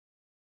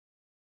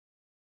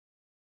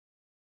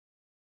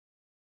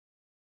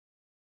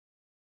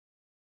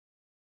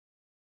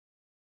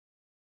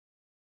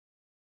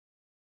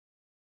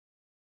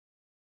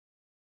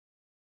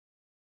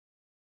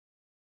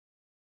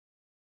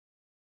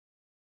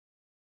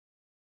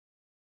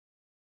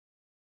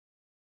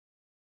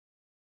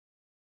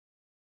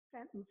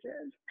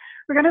sentences.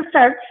 We're going to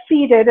start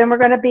seated, and we're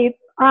going to be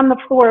on the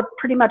floor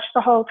pretty much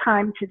the whole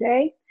time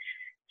today.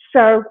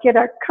 So get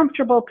a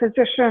comfortable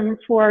position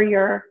for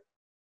your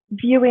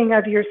viewing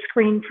of your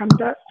screen from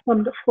the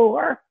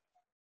floor.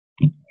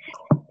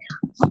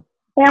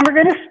 And we're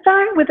going to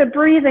start with a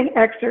breathing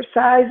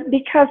exercise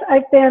because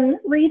I've been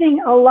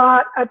reading a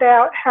lot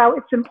about how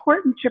it's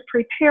important to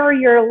prepare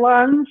your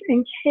lungs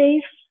in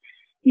case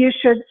you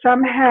should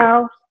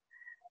somehow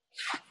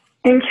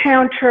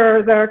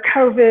encounter the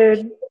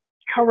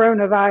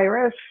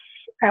coronavirus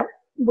out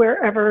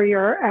wherever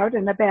you're out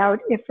and about,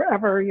 if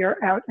ever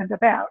you're out and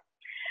about.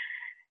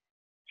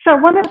 So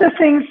one of the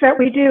things that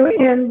we do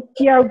in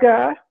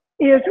yoga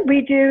is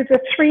we do the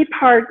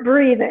three-part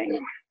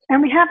breathing.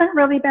 And we haven't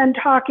really been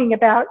talking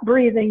about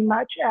breathing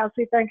much as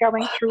we've been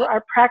going through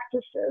our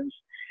practices.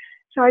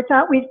 So I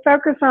thought we'd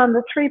focus on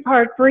the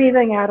three-part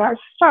breathing at our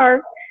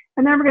start,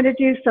 and then we're going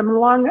to do some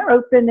lung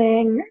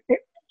opening,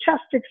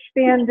 chest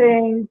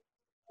expanding,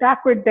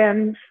 backward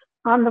bends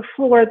on the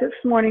floor this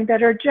morning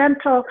that are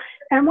gentle,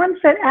 and ones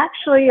that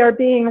actually are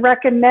being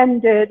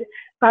recommended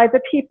by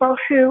the people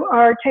who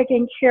are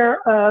taking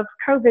care of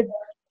COVID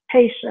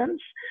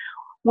patients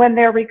when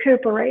they're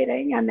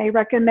recuperating, and they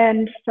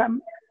recommend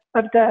some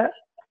of the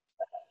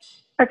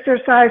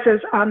exercises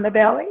on the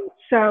belly.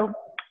 So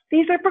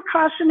these are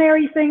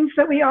precautionary things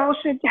that we all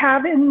should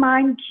have in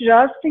mind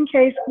just in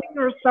case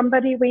we or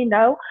somebody we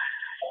know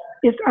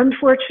is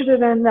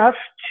unfortunate enough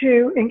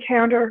to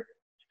encounter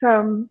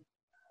some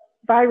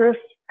virus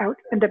out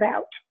and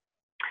about.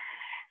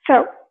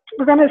 So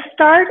we're going to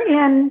start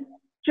in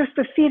just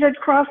a seated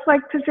cross-leg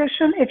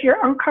position. If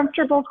you're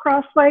uncomfortable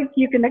cross-legged,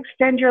 you can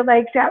extend your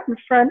legs out in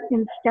front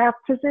in staff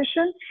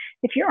position.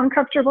 If you're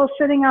uncomfortable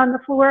sitting on the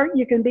floor,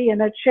 you can be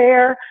in a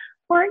chair,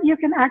 or you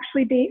can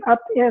actually be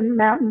up in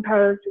mountain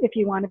pose if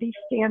you want to be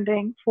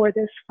standing for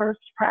this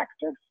first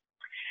practice.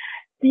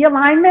 The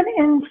alignment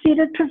in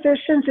seated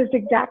positions is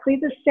exactly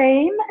the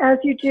same as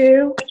you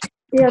do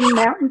in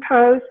mountain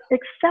pose,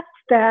 except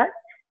that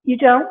you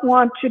don't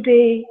want to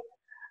be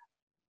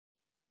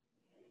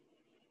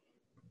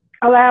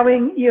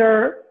allowing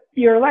your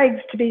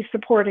legs to be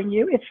supporting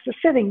you. It's the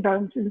sitting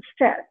bones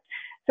instead.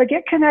 So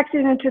get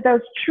connected into those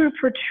two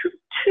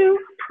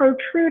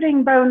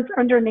protruding bones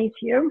underneath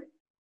you,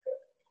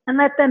 and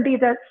let them be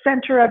the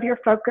center of your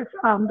focus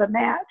on the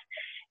mat.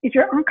 If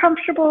you're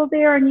uncomfortable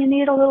there and you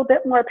need a little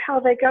bit more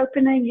pelvic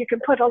opening, you can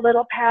put a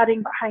little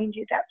padding behind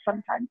you. That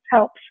sometimes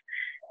helps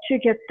to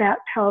get that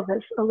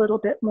pelvis a little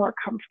bit more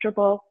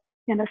comfortable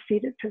in a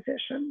seated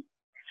position.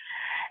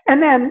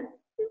 And then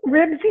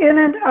ribs in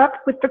and up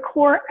with the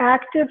core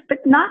active, but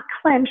not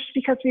clenched,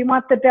 because we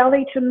want the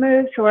belly to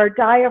move so our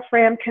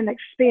diaphragm can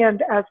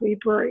expand as we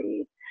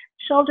breathe.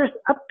 Shoulders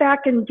up,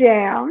 back, and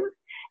down,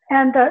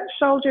 and the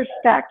shoulders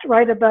stacked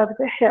right above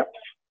the hips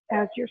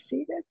as you're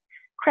seated.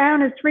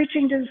 Crown is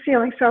reaching to the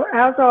ceiling, so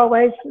as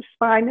always, the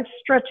spine is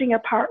stretching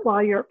apart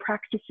while you're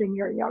practicing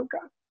your yoga.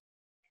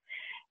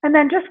 And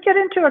then just get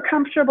into a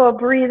comfortable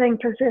breathing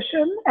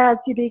position as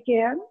you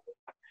begin.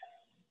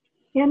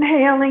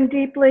 Inhaling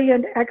deeply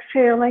and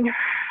exhaling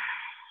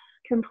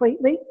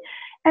completely.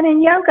 And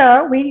in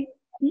yoga, we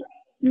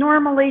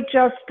normally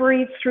just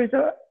breathe through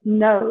the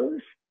nose.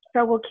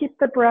 So we'll keep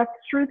the breath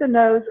through the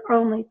nose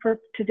only for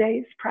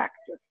today's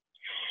practice.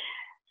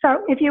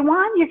 So if you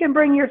want, you can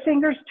bring your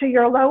fingers to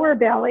your lower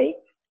belly,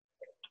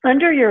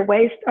 under your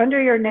waist,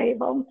 under your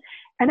navel.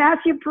 And as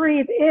you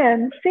breathe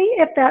in, see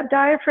if that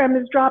diaphragm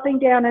is dropping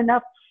down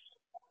enough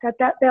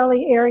that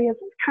belly area is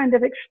kind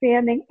of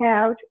expanding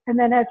out. And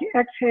then as you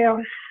exhale,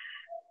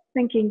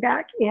 sinking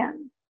back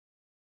in.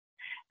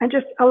 And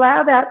just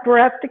allow that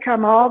breath to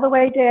come all the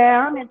way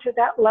down into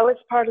that lowest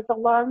part of the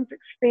lungs,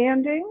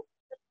 expanding,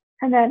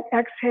 and then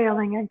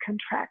exhaling and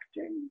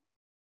contracting.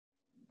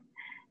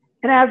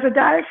 And as the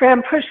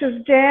diaphragm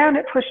pushes down,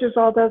 it pushes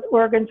all those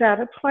organs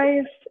out of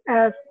place.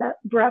 As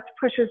that breath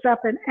pushes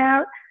up and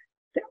out,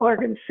 the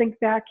organs sink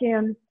back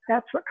in.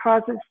 That's what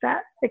causes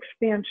that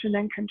expansion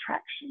and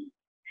contraction.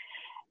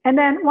 And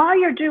then while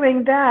you're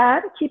doing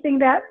that, keeping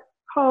that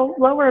whole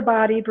lower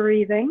body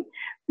breathing,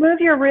 move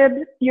your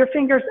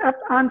fingers up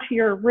onto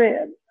your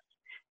ribs.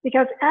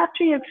 Because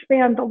after you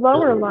expand the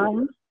lower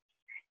lungs,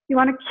 you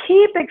want to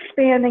keep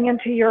expanding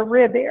into your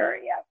rib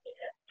area.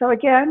 So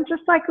again,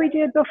 just like we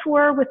did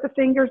before with the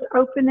fingers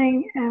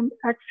opening and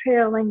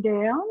exhaling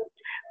down,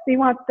 we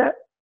want the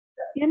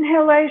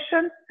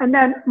inhalation and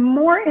then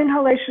more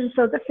inhalation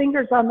so the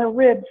fingers on the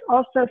ribs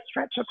also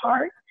stretch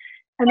apart.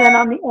 And then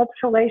on the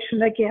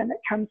exhalation, again, it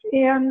comes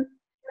in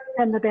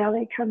and the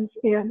belly comes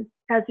in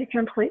as you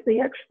completely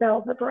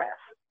expel the breath.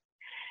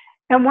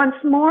 And once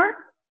more,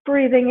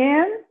 breathing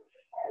in,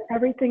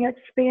 everything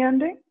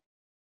expanding,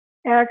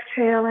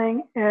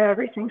 exhaling,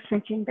 everything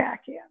sinking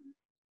back in.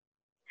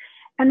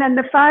 And then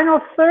the final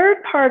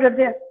third part of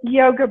the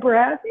yoga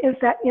breath is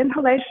that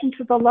inhalation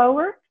to the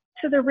lower,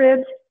 to the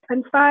ribs,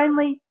 and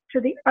finally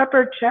to the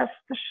upper chest,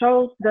 the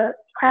shoulders, the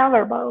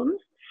collarbones,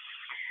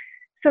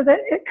 so that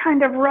it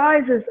kind of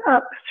rises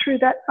up through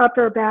that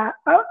upper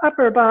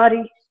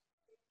body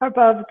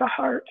above the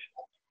heart.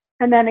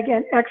 And then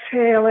again,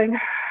 exhaling,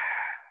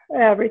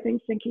 everything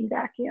sinking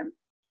back in.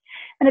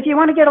 And if you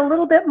want to get a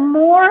little bit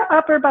more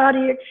upper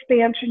body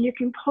expansion, you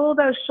can pull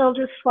those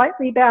shoulders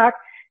slightly back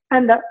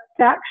and the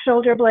back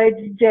shoulder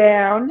blades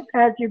down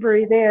as you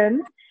breathe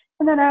in.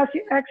 And then as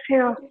you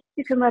exhale,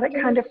 you can let it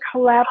kind of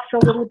collapse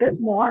a little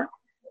bit more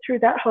through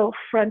that whole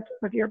front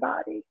of your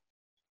body.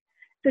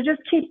 So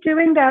just keep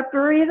doing that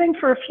breathing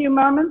for a few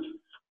moments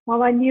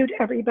while I mute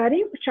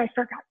everybody, which I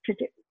forgot to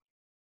do.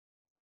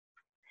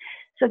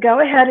 So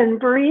go ahead and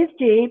breathe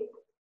deep,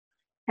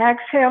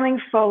 exhaling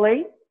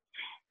fully.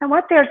 And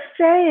what they're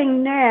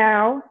saying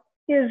now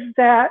is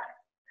that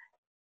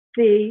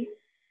the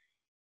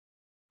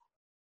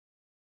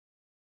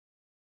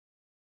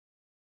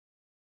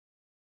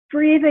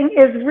breathing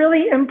is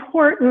really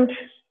important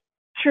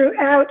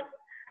throughout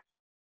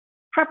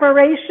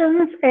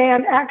preparations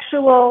and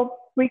actual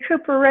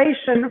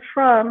recuperation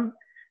from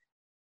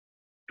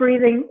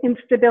breathing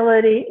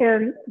instability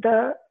in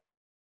the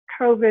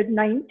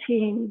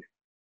COVID-19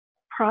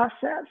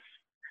 process.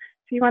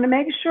 So you want to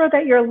make sure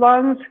that your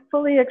lungs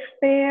fully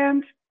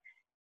expand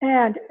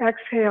and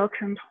exhale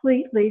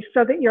completely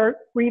so that you're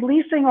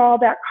releasing all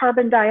that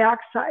carbon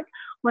dioxide.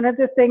 One of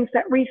the things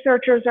that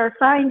researchers are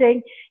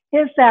finding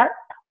is that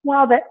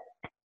while the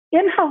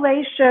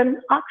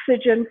inhalation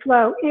oxygen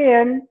flow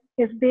in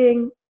is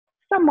being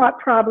somewhat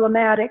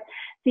problematic,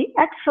 the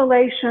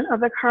exhalation of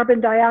the carbon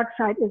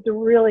dioxide is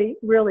really,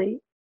 really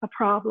a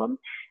problem.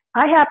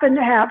 I happen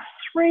to have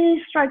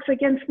 3 strikes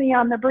against me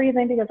on the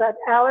breathing because I have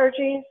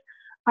allergies.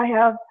 I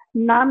have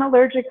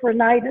non-allergic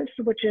rhinitis,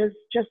 which is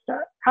just a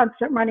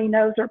constant runny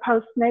nose or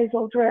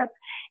post-nasal drip,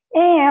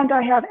 and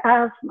I have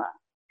asthma.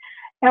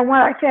 And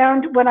what I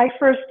found when I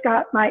first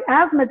got my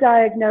asthma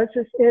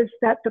diagnosis is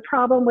that the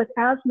problem with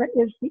asthma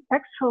is the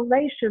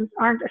exhalations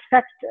aren't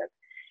effective.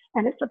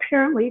 And it's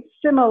apparently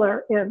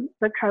similar in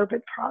the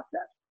COVID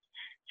process.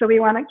 So we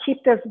want to keep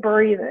this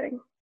breathing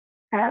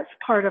as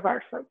part of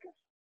our focus.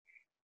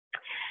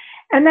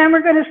 And then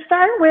we're going to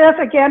start with,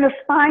 again, a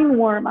spine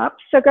warm-up.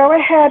 So go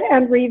ahead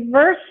and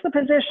reverse the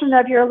position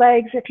of your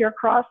legs if you're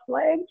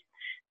cross-legged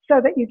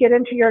so that you get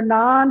into your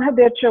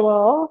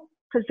non-habitual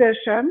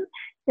position.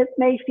 It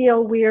may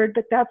feel weird,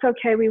 but that's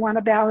okay. We want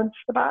to balance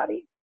the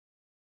body.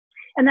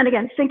 And then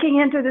again, sinking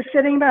into the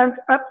sitting bones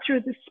up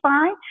through the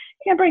spine.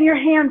 You can bring your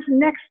hands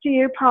next to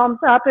you, palms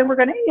up, and we're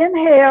going to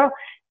inhale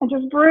and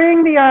just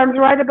bring the arms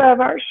right above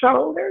our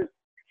shoulders.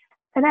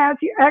 And as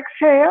you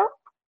exhale,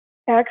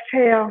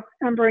 exhale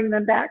and bring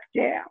them back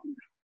down.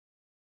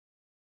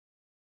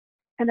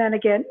 And then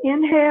again,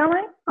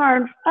 inhaling,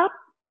 arms up,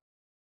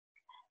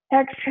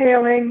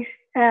 exhaling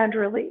and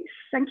release.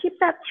 And keep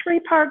that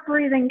 3-part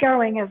breathing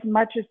going as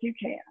much as you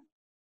can.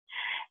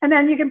 And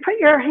then you can put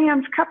your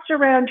hands cupped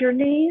around your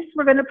knees.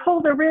 We're going to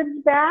pull the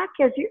ribs back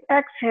as you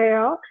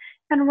exhale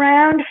and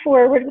round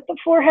forward with the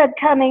forehead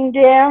coming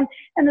down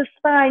and the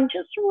spine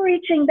just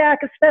reaching back,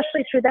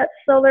 especially through that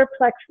solar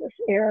plexus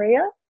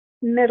area,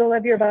 middle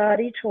of your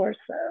body, torso.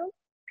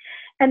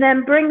 And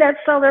then bring that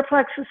solar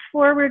plexus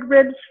forward,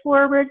 ribs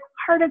forward,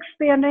 heart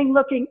expanding,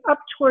 looking up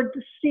toward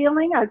the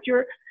ceiling as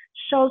your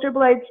shoulder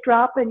blades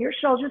drop and your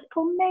shoulders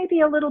pull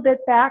maybe a little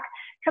bit back,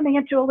 coming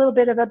into a little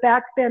bit of a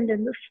back bend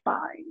in the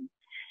spine.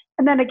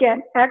 And then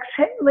again,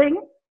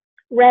 exhaling,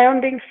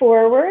 rounding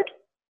forward,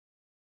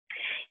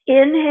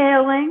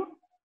 inhaling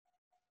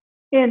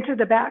into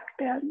the back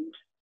bend.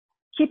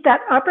 Keep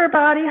that upper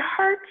body,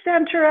 heart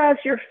center as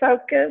your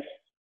focus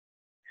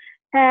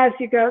as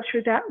you go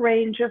through that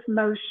range of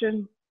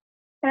motion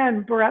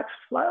and breath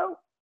flow.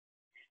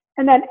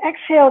 And then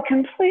exhale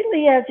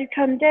completely as you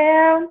come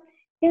down,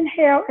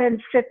 inhale and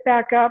sit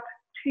back up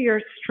to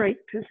your straight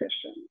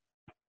position.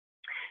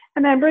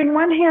 And then bring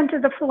one hand to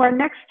the floor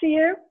next to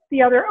you,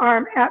 the other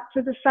arm out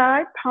to the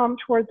side, palm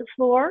toward the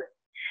floor.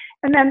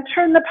 And then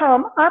turn the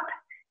palm up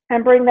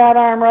and bring that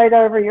arm right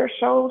over your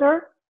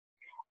shoulder.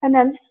 And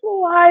then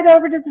slide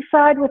over to the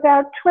side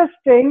without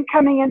twisting,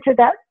 coming into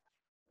that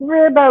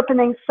rib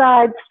opening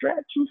side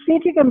stretch. And see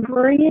if you can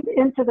breathe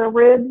into the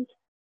ribs,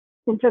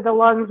 into the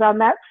lungs on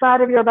that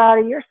side of your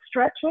body you're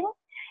stretching.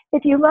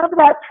 If you love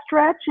that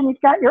stretch and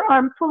you've got your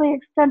arm fully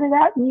extended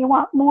out and you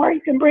want more,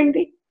 you can bring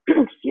the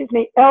excuse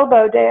me,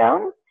 elbow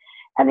down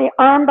and the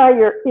arm by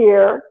your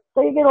ear.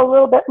 So you get a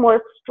little bit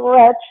more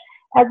stretch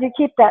as you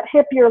keep that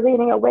hip you're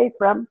leaning away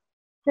from,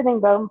 sitting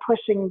bone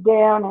pushing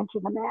down into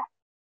the mat.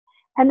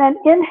 And then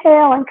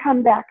inhale and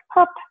come back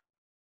up.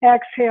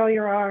 Exhale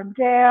your arm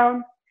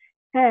down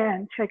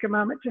and take a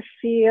moment to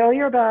feel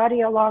your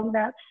body along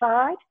that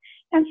side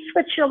and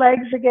switch your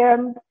legs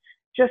again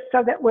just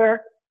so that we're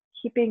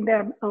keeping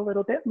them a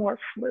little bit more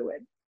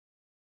fluid.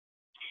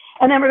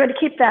 And then we're going to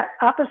keep that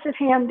opposite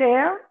hand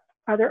down,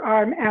 other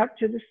arm out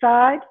to the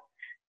side,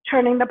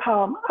 turning the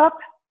palm up,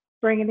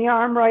 bringing the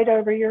arm right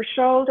over your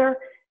shoulder,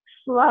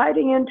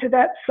 sliding into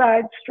that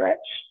side stretch.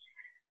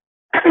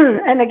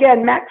 And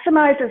again,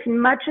 maximize as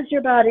much as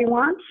your body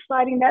wants,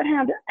 sliding that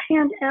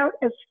hand out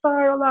as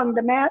far along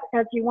the mat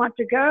as you want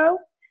to go,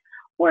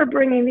 or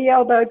bringing the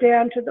elbow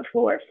down to the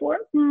floor for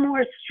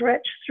more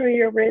stretch through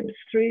your ribs,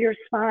 through your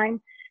spine,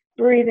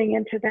 breathing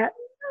into that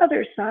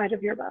other side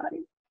of your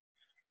body.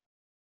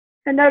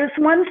 And notice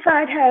one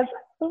side has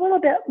a little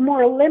bit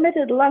more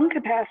limited lung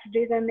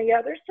capacity than the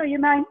other, so you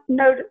might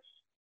notice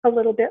a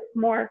little bit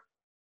more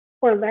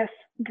or less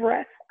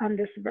breath on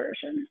this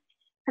version.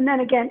 And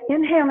then again,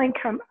 inhaling,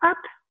 come up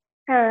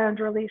and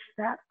release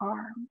that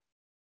arm.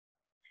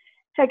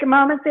 Take a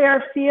moment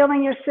there,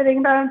 feeling your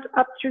sitting bones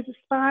up through the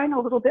spine, a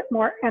little bit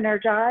more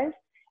energized.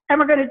 And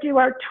we're going to do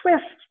our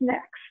twist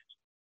next.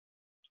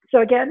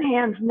 So again,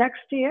 hands next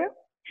to you,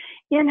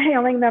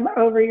 inhaling them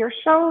over your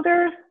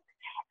shoulders.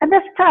 And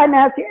this time,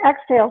 as you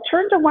exhale,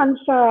 turn to one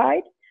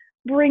side,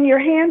 bring your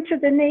hand to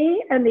the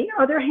knee and the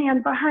other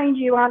hand behind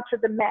you onto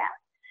the mat.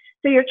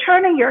 So you're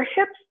turning your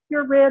hips,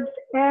 your ribs,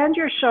 and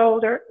your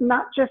shoulder,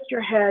 not just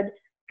your head,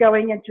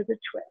 going into the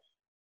twist.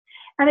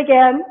 And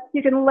again,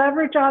 you can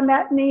leverage on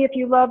that knee if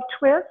you love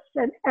twists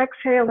and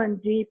exhale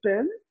and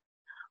deepen.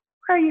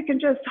 Or you can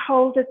just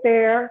hold it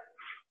there,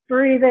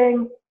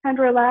 breathing and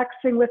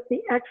relaxing with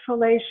the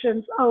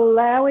exhalations,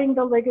 allowing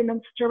the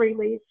ligaments to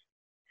release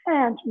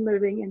and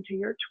moving into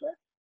your twist.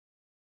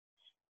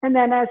 And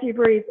then as you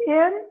breathe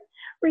in,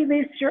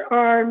 release your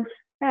arms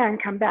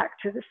and come back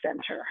to the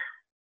center.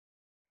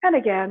 And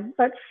again,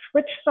 let's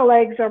switch the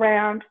legs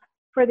around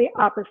for the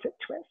opposite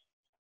twist.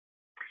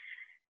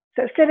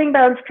 So sitting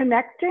bones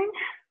connecting,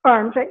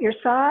 arms at your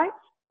sides.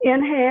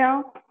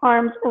 Inhale,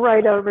 arms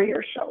right over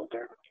your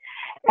shoulder.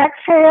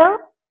 Exhale,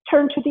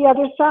 turn to the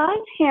other side,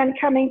 hand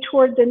coming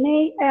toward the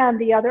knee and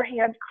the other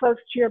hand close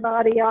to your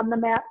body on the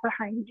mat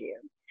behind you.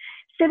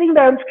 Sitting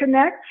bones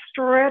connect,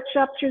 stretch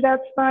up through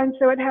that spine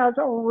so it has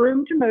a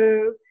room to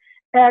move.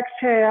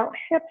 Exhale,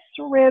 hips,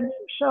 ribs,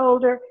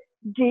 shoulder,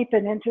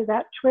 deepen into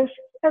that twist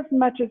as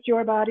much as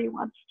your body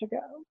wants to go.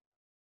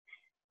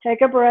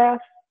 Take a breath.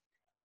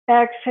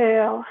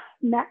 Exhale,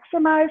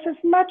 maximize as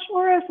much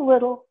or as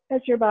little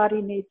as your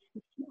body needs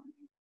this morning.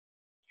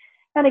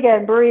 And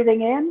again,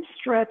 breathing in,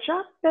 stretch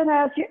up, and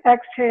as you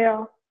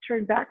exhale,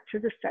 turn back to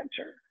the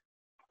center.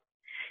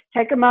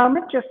 Take a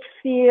moment, just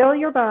feel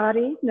your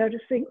body,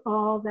 noticing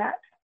all that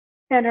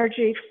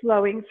energy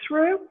flowing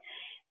through,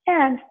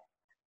 and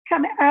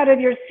come out of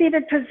your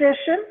seated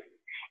position.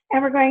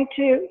 And we're going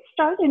to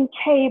start in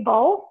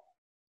table.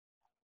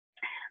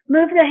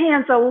 Move the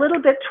hands a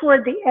little bit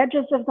toward the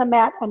edges of the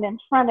mat and in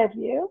front of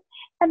you.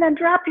 And then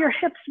drop your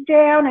hips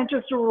down and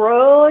just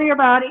roll your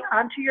body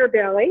onto your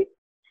belly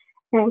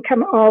and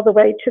come all the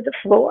way to the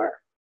floor.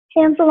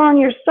 Hands along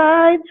your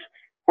sides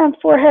and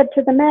forehead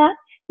to the mat.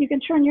 You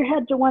can turn your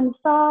head to one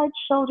side,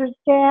 shoulders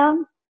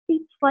down,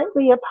 feet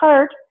slightly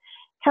apart,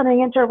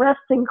 coming into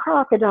resting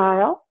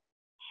crocodile.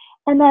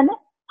 And then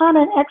on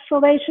an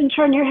exhalation,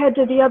 turn your head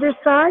to the other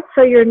side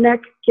so your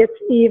neck gets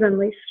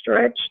evenly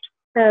stretched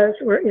as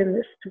we're in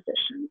this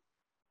position.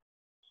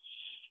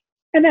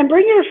 And then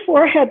bring your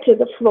forehead to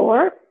the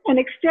floor and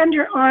extend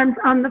your arms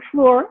on the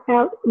floor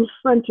out in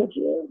front of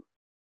you.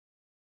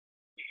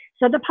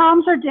 So the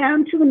palms are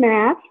down to the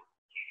mat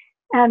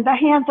and the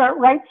hands are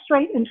right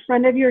straight in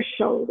front of your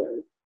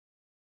shoulders.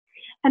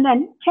 And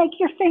then take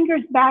your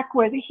fingers back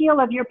where the heel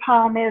of your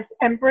palm is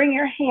and bring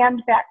your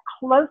hand back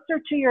closer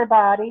to your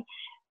body,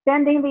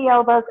 bending the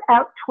elbows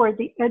out toward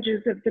the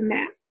edges of the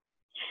mat.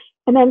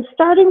 And then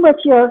starting with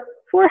your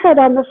forehead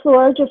on the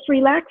floor, just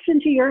relax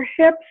into your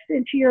hips,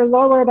 into your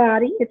lower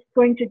body. It's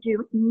going to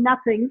do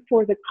nothing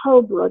for the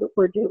cobra that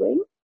we're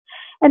doing.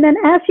 And then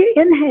as you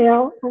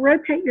inhale,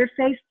 rotate your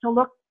face to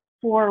look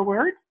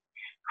forward,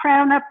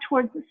 crown up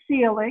towards the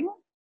ceiling,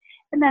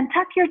 and then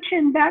tuck your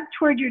chin back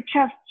toward your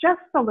chest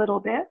just a little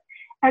bit,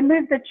 and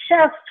move the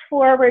chest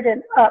forward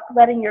and up,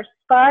 letting your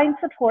spine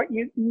support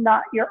you,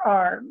 not your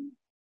arms.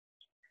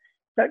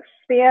 So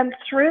expand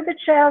through the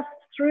chest,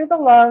 through the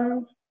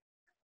lungs,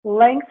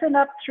 lengthen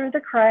up through the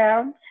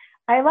crown.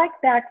 I like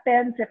back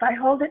bends. If I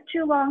hold it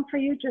too long for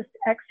you, just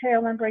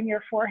exhale and bring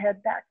your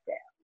forehead back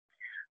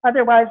down.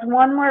 Otherwise,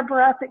 one more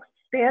breath,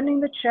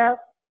 expanding the chest,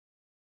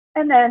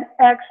 and then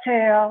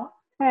exhale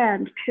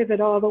and pivot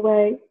all the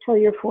way till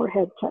your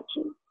forehead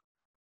touches.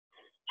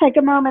 Take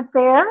a moment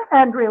there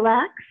and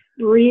relax,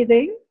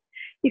 breathing.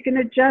 You can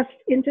adjust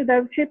into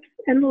those hips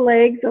and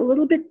legs a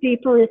little bit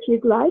deeper if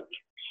you'd like.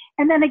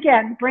 And then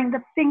again, bring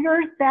the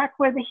fingers back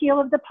where the heel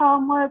of the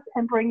palm was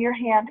and bring your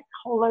hand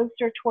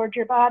closer toward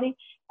your body,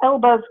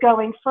 elbows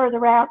going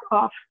further out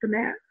off the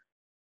mat.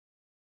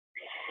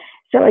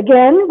 So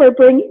again, we're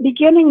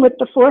beginning with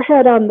the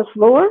forehead on the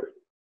floor.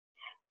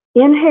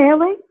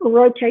 Inhaling,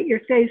 rotate your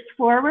face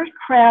forward,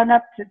 crown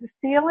up to the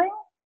ceiling.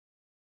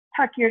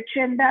 Tuck your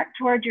chin back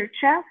toward your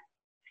chest.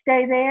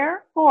 Stay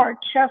there, or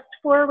chest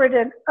forward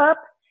and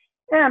up,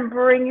 and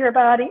bring your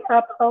body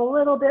up a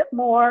little bit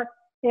more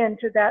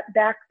into that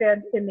back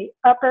bend in the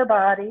upper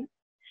body.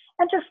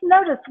 And just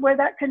notice where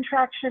that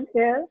contraction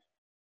is.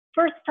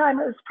 First time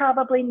it was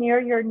probably near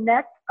your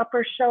neck,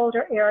 upper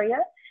shoulder area.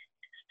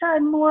 This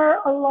time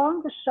more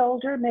along the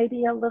shoulder,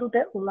 maybe a little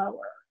bit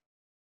lower.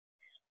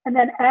 And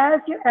then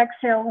as you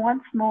exhale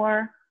once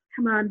more,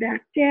 come on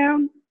back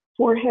down,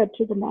 forehead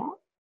to the mat.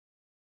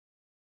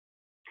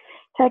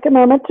 Take a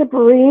moment to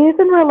breathe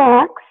and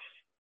relax.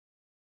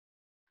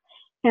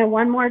 And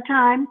one more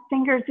time,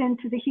 fingers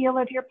into the heel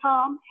of your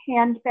palm,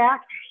 hand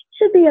back.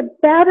 Should be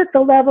about at the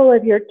level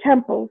of your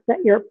temples,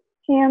 that your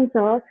hands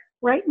are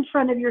right in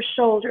front of your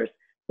shoulders,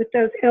 with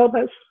those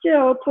elbows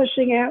still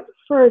pushing out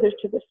further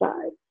to the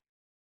side.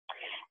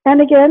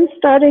 And again,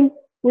 starting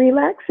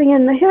relaxing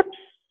in the hips,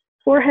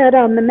 forehead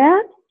on the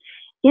mat.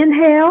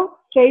 Inhale,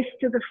 face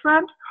to the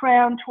front,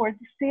 crown towards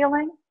the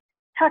ceiling.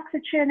 Tuck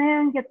the chin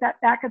in, get that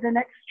back of the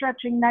neck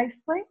stretching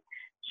nicely.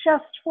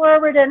 Chest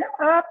forward and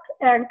up,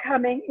 and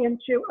coming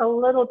into a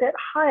little bit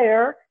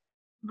higher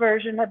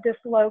version of this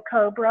low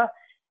cobra.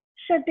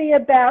 Should be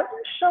about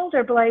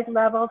shoulder blade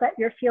level, that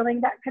you're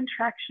feeling that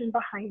contraction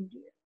behind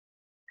you.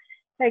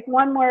 Take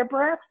one more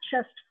breath,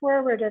 chest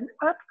forward and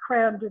up,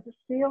 crown to the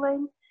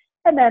ceiling,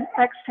 and then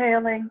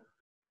exhaling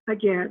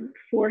again,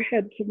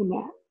 forehead to the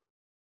mat.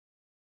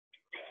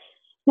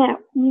 Now,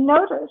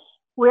 notice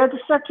where the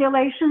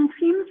circulation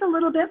seems a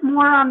little bit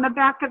more on the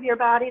back of your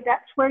body.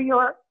 That's where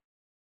your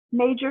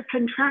major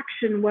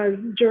contraction was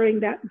during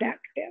that back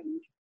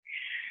bend.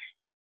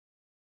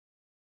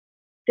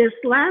 This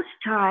last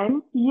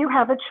time, you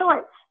have a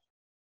choice.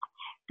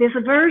 This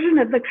version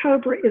of the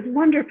cobra is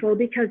wonderful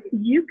because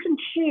you can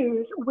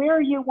choose where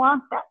you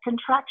want that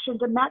contraction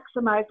to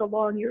maximize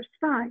along your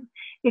spine.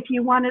 If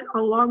you want it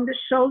along the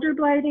shoulder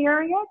blade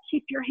area,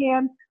 keep your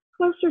hand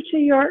closer to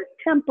your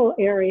temple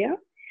area.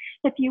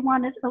 If you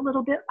want it a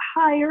little bit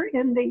higher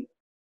in the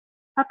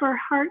upper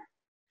heart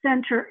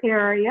center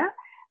area,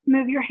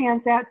 move your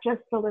hands out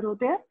just a little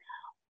bit,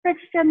 or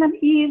extend them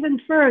even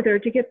further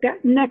to get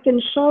that neck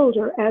and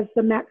shoulder as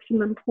the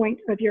maximum point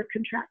of your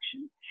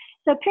contraction.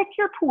 So pick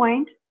your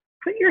point,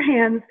 put your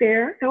hands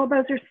there,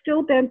 elbows are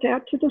still bent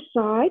out to the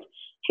side,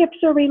 hips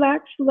are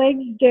relaxed,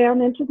 legs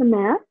down into the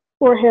mat,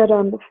 forehead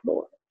on the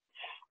floor.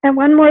 And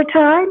one more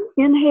time,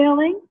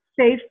 inhaling,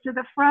 face to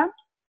the front,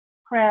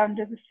 crown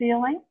to the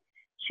ceiling,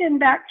 chin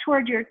back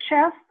toward your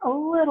chest a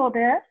little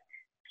bit,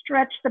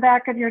 stretch the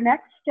back of your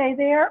neck, stay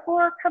there,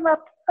 or come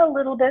up a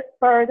little bit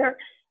further,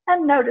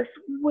 and notice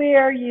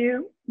where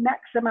you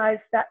maximize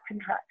that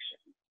contraction.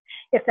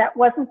 If that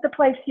wasn't the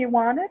place you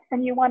wanted,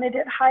 and you wanted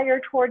it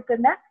higher toward the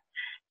neck,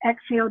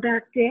 exhale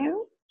back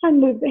down and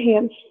move the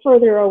hands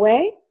further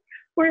away.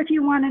 Or if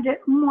you wanted it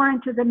more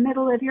into the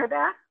middle of your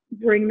back,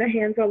 bring the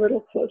hands a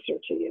little closer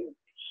to you.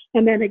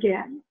 And then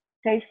again,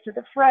 face to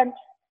the front,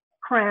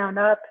 crown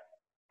up,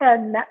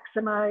 and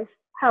maximize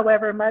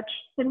however much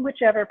in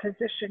whichever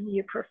position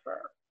you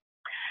prefer.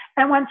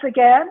 And once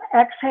again,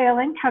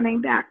 exhaling,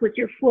 coming back with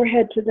your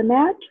forehead to the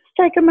mat. Just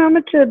take a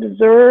moment to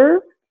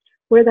observe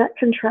where that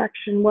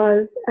contraction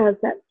was as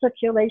that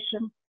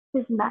circulation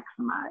is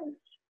maximized.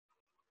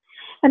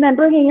 And then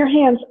bringing your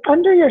hands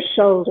under your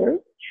shoulders,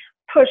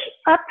 push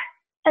up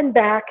and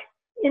back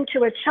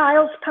into a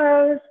child's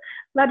pose,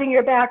 letting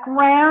your back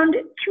round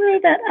through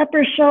that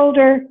upper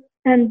shoulder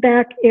and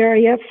back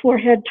area,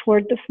 forehead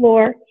toward the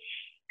floor.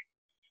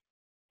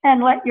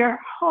 And let your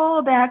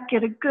whole back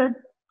get a good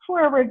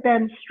forward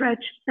bend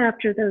stretch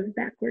after those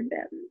backward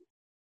bends.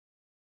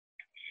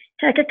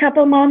 Take a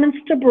couple moments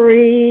to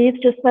breathe,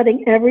 just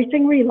letting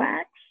everything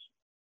relax.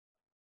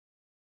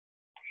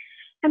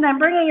 And then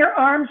bringing your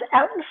arms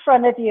out in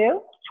front of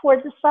you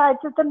towards the sides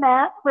of the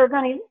mat. We're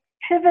going to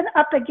pivot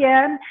up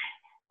again,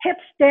 hips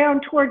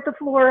down towards the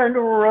floor, and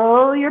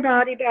roll your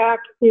body back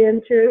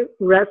into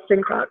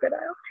resting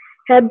crocodile.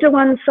 Head to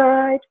one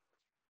side,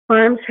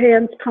 arms,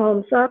 hands,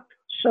 palms up,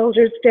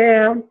 shoulders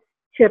down,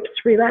 hips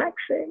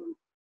relaxing.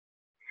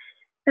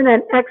 And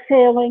then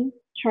exhaling,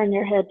 turn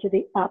your head to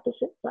the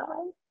opposite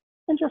side.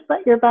 And just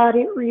let your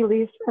body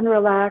release and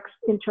relax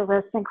into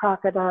resting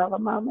crocodile a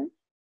moment.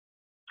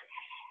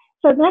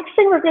 So the next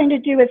thing we're going to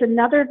do is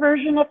another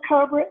version of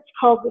cobra. It's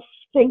called the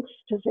Sphinx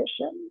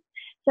position.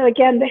 So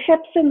again, the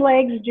hips and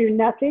legs do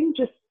nothing.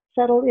 Just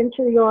settle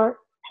into your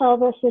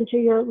pelvis, into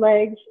your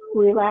legs,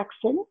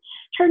 relaxing.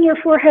 Turn your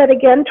forehead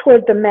again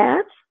toward the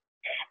mat.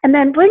 And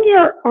then bring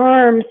your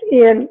arms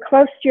in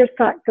close to your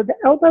side. So the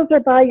elbows are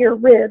by your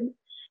ribs.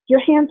 Your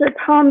hands are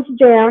palms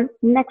down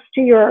next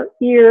to your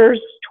ears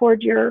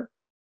toward your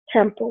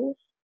temples.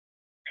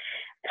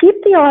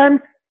 Keep the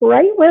arms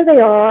right where they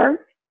are.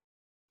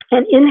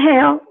 And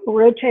inhale,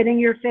 rotating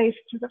your face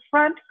to the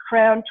front,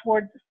 crown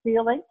towards the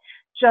ceiling,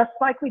 just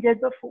like we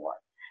did before.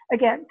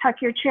 Again, tuck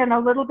your chin a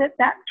little bit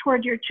back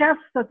toward your chest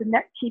so the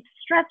neck keeps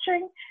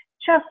stretching,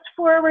 chest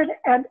forward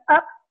and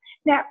up.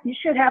 Now, you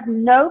should have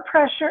no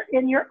pressure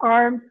in your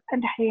arms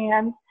and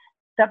hands.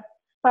 The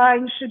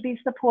spine should be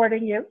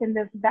supporting you in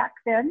this back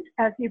bend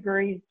as you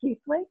breathe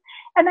deeply.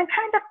 And then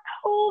kind of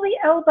pull the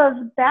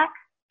elbows back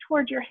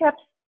toward your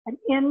hips and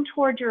in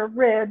toward your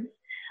ribs,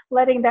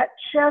 letting that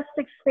chest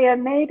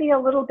expand maybe a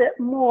little bit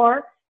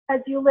more as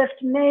you lift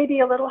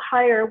maybe a little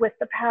higher with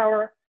the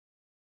power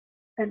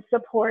and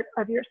support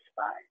of your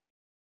spine.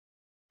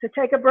 So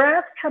take a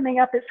breath, coming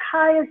up as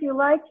high as you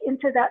like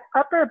into that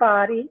upper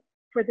body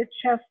for the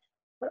chest,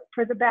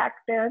 for the back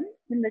bend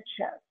in the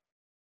chest.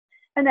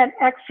 And then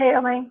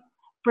exhaling,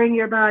 bring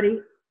your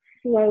body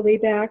slowly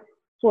back,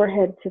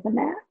 forehead to the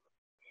mat.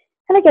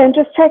 And again,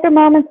 just take a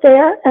moment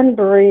there and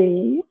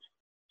breathe.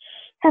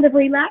 Kind of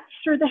relax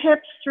through the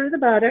hips, through the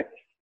buttocks.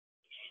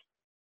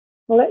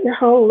 Let your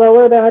whole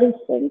lower body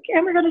sink.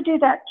 And we're going to do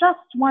that just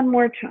one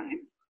more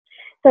time.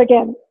 So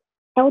again,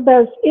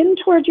 elbows in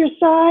towards your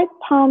side,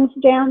 palms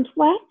down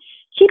flat.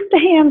 Keep the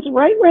hands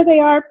right where they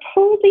are.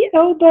 Pull the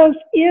elbows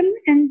in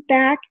and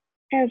back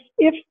as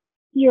if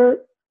you're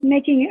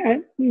making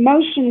a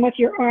motion with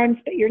your arms,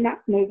 but you're not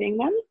moving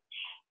them.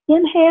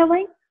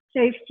 Inhaling,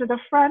 face to the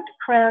front,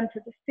 crown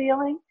to the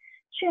ceiling.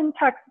 Chin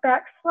tucks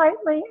back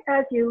slightly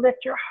as you lift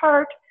your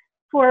heart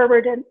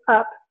forward and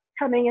up,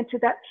 coming into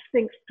that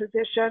Sphinx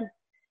position.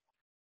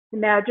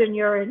 Imagine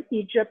you're in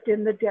Egypt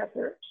in the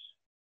desert,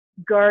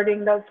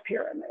 guarding those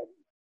pyramids.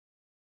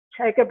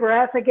 Take a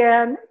breath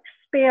again,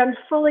 expand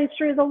fully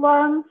through the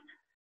lungs,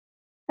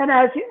 and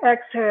as you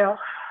exhale,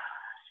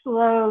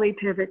 slowly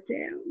pivot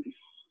down.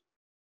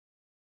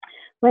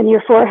 When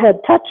your forehead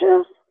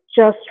touches,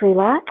 just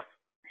relax.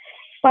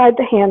 Slide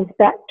the hands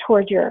back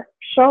toward your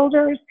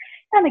shoulders,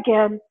 and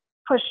again,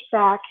 push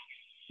back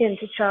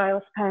into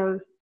child's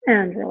pose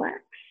and relax.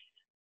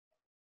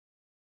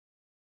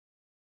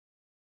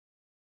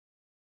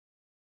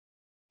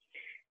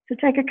 So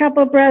take a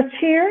couple of breaths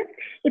here.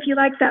 If you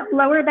like that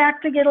lower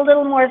back to get a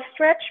little more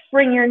stretch,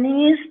 bring your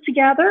knees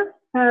together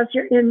as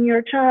you're in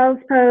your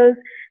child's pose.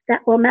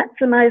 That will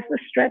maximize the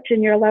stretch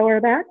in your lower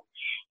back.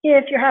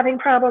 If you're having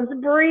problems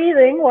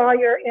breathing while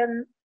you're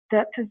in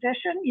that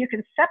position, you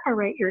can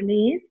separate your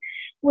knees,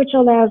 which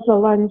allows the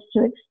lungs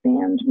to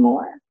expand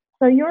more.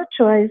 So your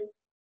choice,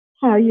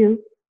 how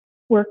you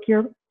work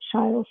your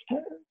child's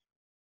pose.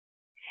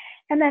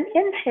 And then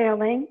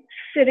inhaling,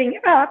 sitting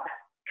up,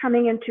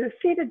 coming into a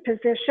seated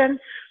position,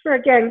 we're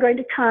again going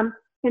to come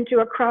into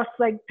a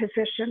cross-legged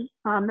position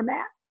on the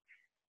mat.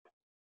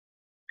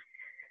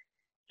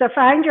 So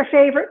find your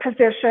favorite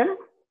position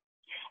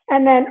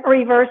and then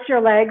reverse your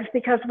legs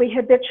because we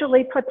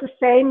habitually put the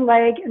same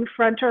leg in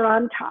front or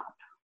on top.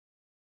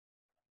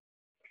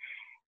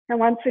 And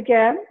once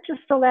again,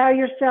 just allow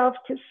yourself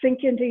to sink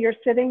into your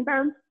sitting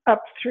bones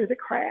up through the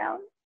crown.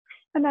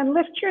 And then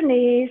lift your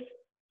knees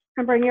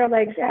and bring your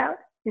legs out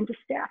into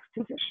staff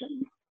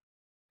position.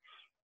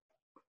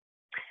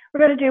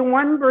 We're going to do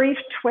one brief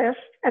twist,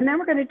 and then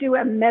we're going to do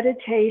a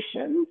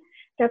meditation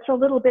that's a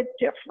little bit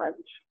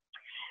different.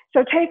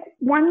 So take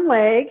one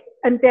leg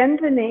and bend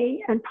the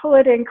knee and pull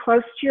it in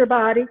close to your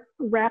body.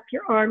 Wrap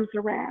your arms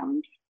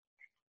around.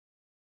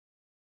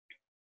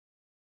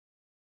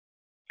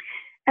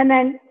 And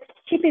then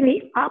keeping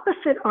the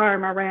opposite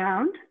arm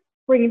around,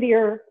 bring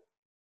your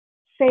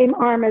same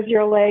arm as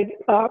your leg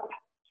up.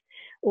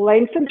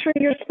 Lengthen through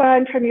your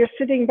spine from your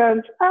sitting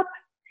bones up.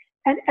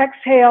 And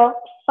exhale,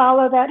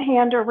 follow that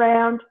hand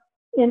around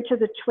into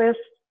the twist,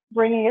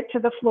 bringing it to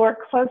the floor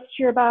close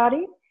to your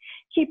body.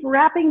 Keep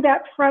wrapping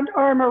that front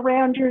arm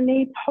around your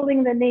knee,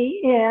 pulling the knee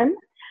in,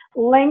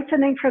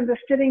 lengthening from the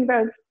sitting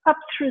bones up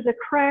through the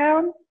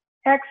crown,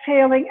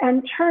 exhaling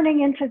and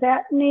turning into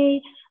that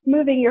knee,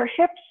 moving your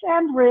hips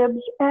and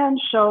ribs and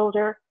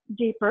shoulder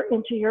deeper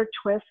into your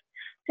twist.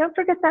 Don't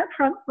forget that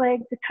front leg.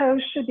 The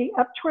toes should be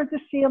up toward the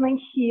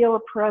ceiling, heel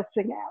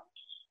pressing out.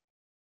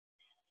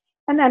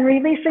 And then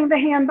releasing the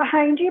hand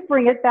behind you,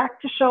 bring it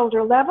back to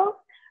shoulder level.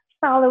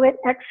 Follow it,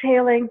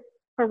 exhaling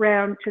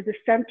around to the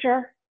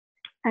center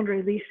and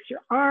release your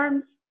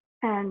arms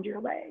and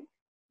your leg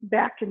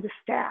back into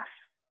staff.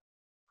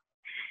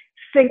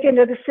 Sink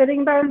into the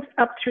sitting bones,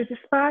 up through the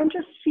spine.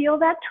 Just feel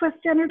that twist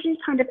energy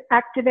kind of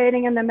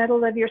activating in the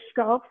middle of your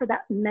skull for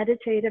that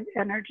meditative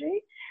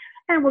energy.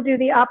 And we'll do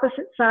the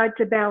opposite side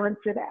to balance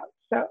it out.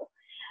 So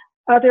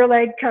other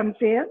leg comes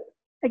in.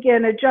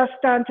 Again,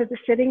 adjust onto the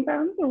sitting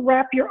bones.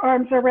 Wrap your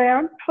arms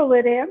around, pull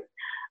it in.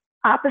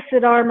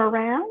 Opposite arm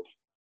around.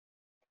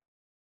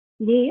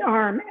 Knee,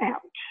 arm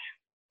out.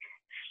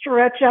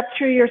 Stretch up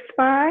through your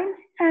spine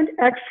and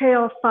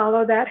exhale,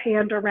 follow that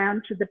hand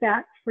around to the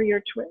back for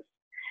your twist.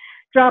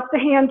 Drop the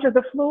hand to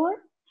the floor,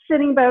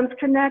 sitting bones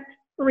connect,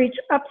 reach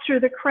up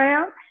through the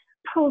crown,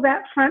 pull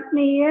that front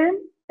knee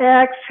in,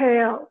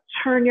 exhale,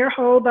 turn your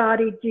whole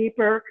body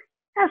deeper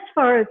as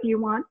far as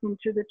you want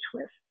into the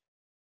twist.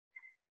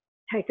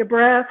 Take a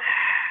breath,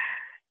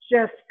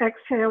 just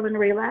exhale and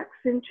relax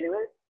into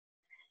it.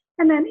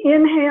 And then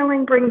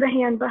inhaling, bring the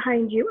hand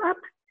behind you up.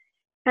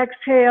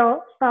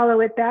 Exhale, follow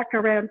it back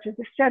around to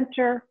the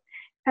center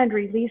and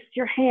release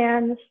your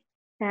hands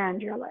and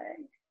your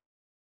legs.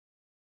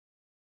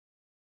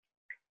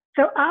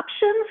 So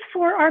options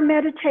for our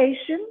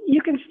meditation,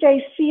 you can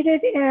stay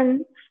seated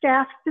in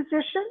staff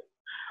position,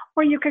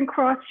 or you can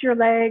cross your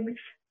legs,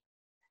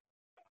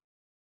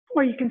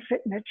 or you can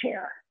sit in a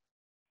chair.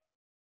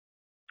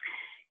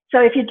 So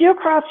if you do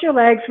cross your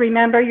legs,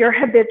 remember you're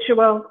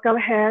habitual. Go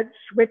ahead,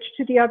 switch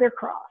to the other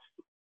cross.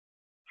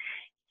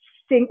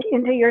 Sink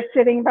into your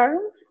sitting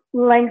bones,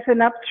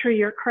 lengthen up through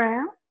your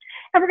crown.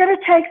 And we're going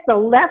to take the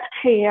left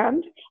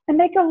hand and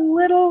make a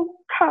little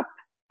cup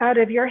out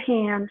of your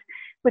hand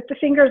with the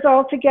fingers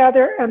all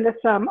together and the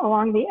thumb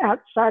along the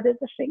outside of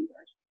the fingers.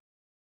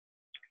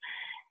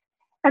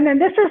 And then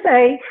this is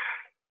a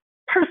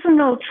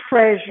personal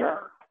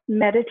treasure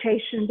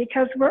meditation,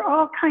 because we're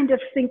all kind of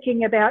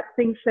thinking about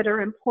things that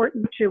are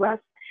important to us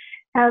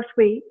as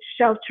we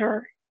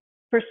shelter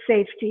for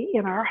safety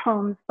in our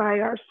homes by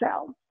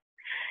ourselves.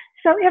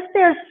 So if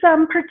there's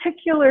some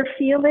particular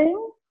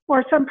feeling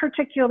or some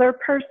particular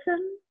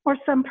person or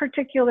some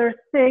particular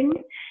thing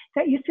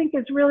that you think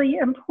is really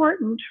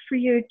important for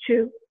you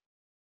to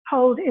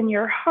hold in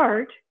your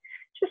heart,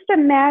 just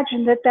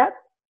imagine that that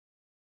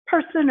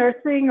person or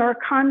thing or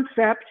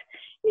concept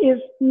is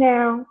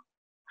now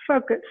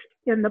focused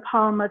in the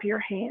palm of your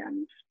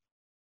hand.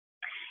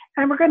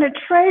 And we're going to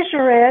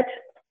treasure it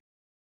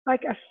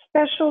like a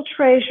special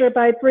treasure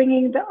by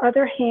bringing the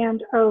other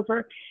hand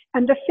over.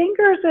 And the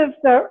fingers of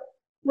the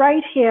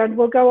right hand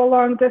will go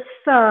along the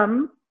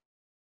thumb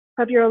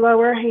of your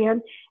lower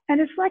hand.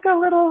 And it's like a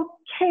little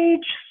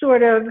cage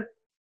sort of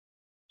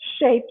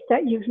shape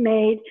that you've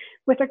made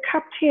with a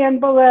cupped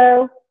hand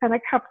below and a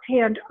cupped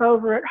hand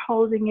over it,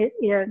 holding it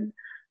in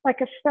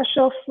like a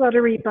special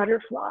fluttery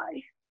butterfly.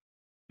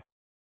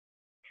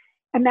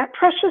 And that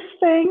precious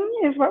thing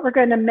is what we're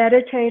going to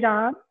meditate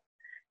on.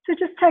 So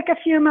just take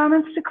a few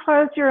moments to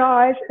close your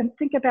eyes and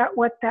think about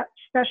what that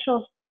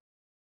special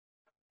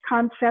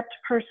concept,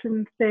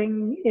 person,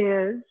 thing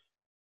is,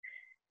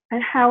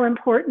 and how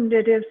important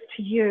it is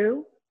to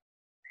you,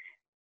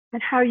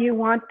 and how you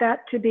want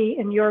that to be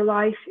in your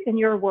life, in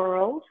your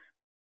world.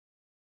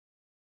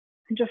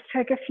 And just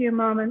take a few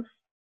moments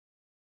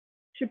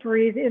to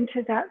breathe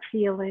into that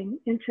feeling,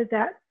 into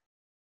that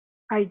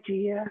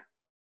idea,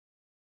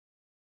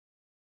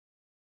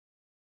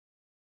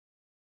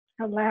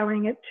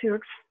 allowing it to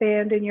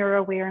expand in your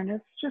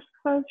awareness. Just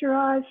close your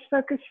eyes,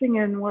 focusing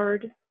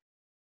inward,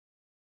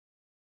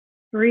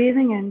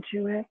 breathing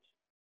into it,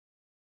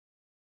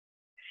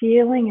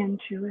 feeling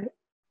into it,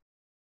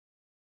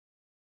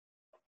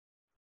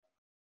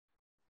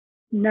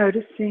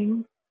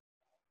 noticing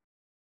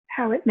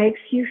how it makes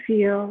you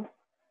feel,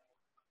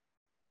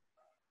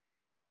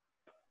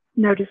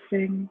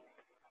 noticing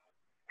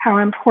how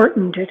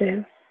important it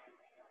is,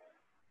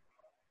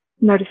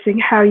 noticing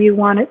how you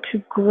want it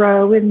to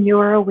grow in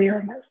your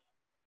awareness.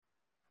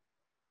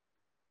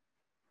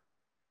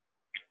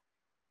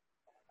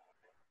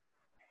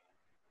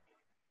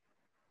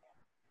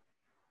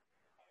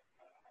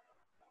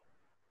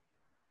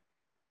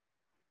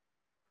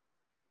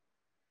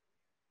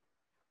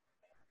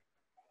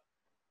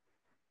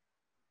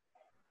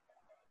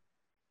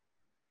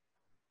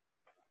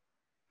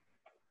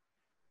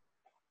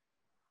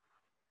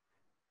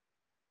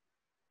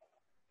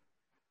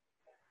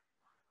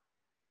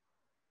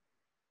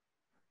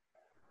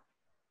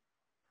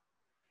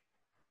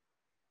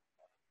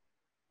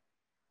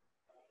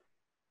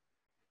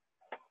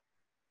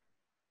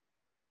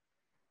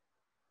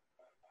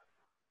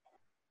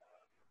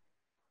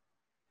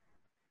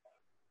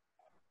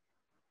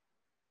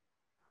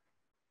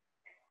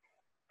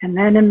 And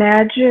then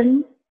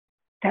imagine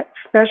that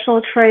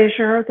special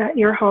treasure that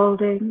you're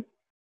holding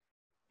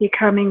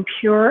becoming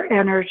pure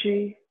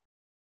energy.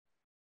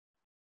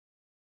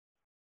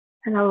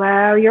 And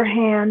allow your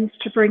hands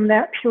to bring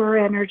that pure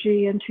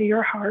energy into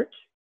your heart.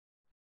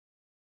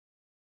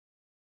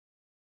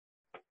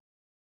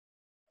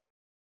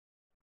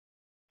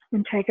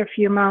 And take a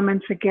few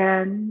moments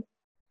again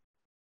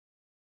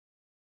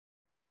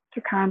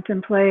to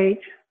contemplate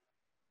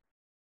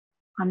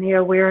on the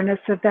awareness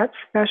of that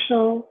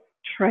special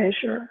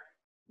treasure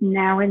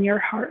now in your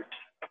heart.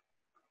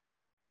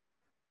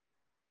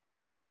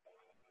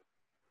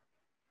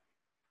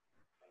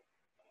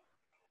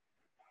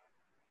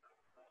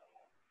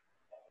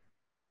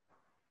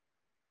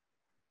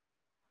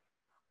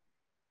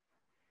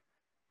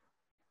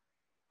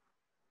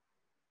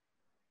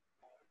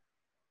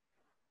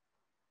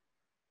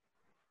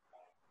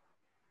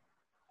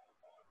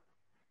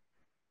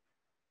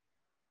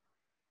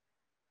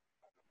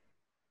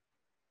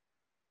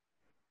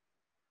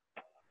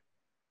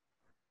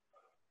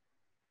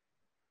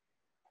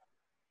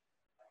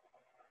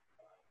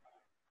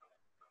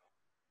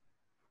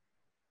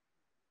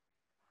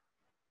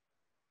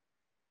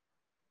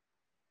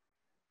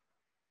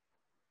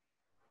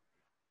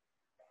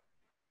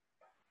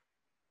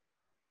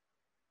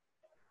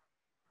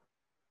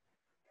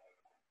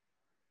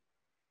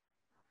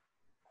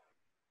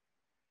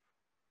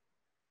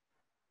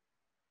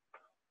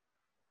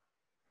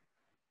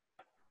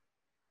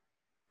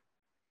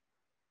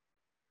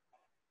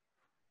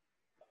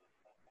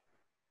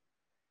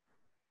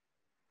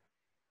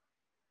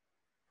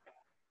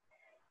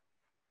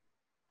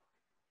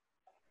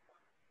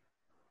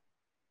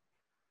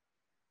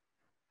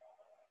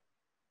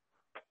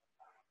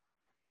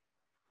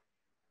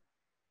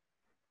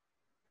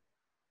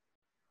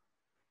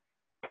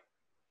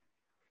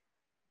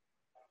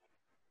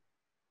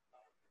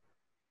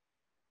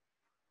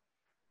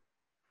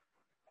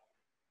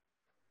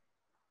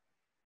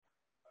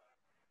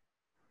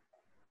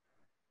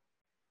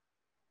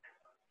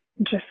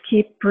 Just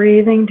keep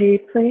breathing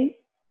deeply,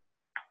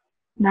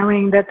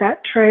 knowing that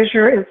that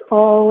treasure is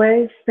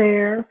always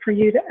there for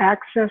you to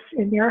access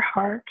in your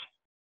heart.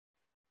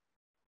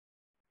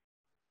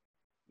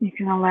 You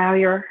can allow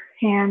your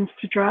Hands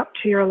to drop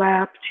to your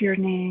lap, to your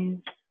knees.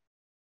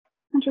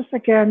 And just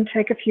again,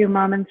 take a few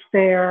moments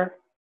there.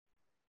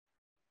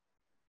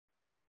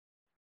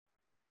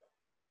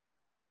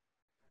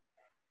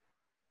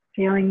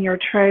 Feeling your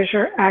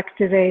treasure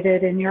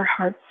activated in your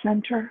heart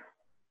center.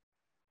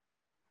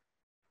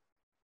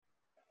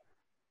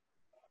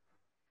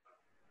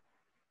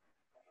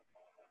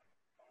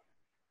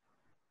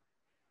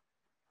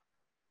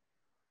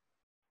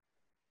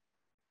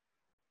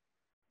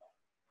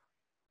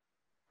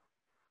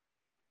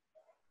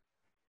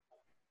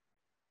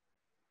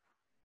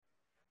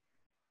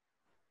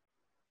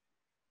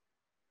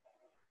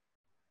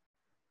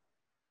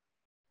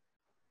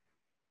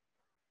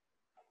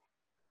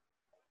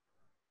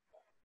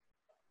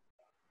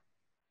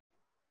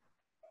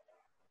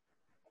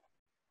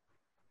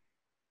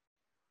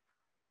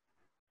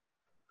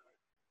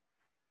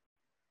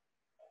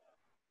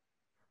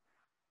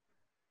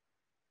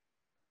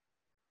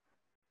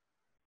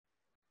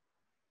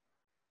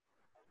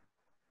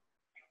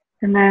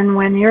 And then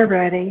when you're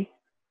ready,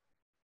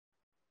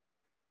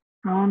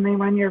 only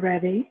when you're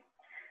ready,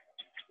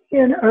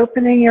 begin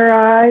opening your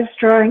eyes,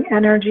 drawing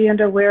energy and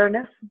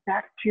awareness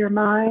back to your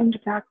mind,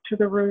 back to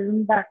the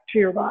room, back to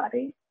your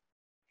body.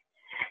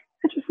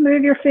 And just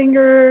move your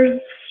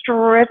fingers,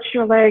 stretch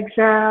your legs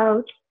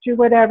out, do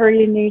whatever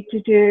you need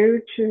to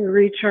do to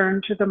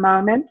return to the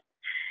moment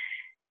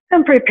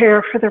and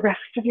prepare for the rest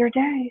of your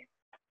day.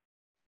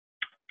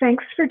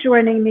 Thanks for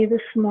joining me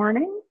this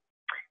morning.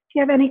 If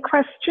you have any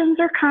questions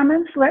or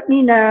comments, let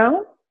me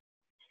know.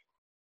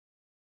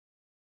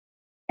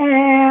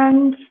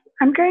 And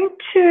I'm going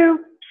to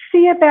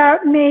see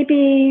about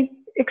maybe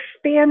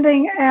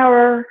expanding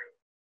our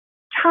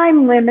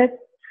time limit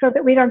so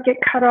that we don't get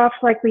cut off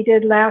like we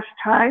did last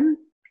time.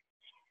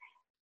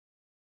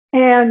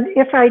 And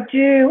if I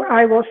do,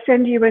 I will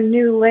send you a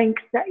new link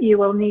that you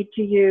will need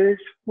to use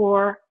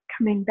for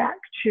coming back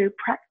to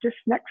practice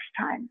next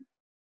time.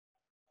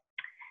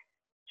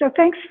 So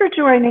thanks for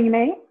joining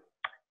me,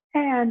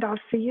 and I'll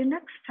see you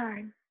next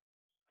time.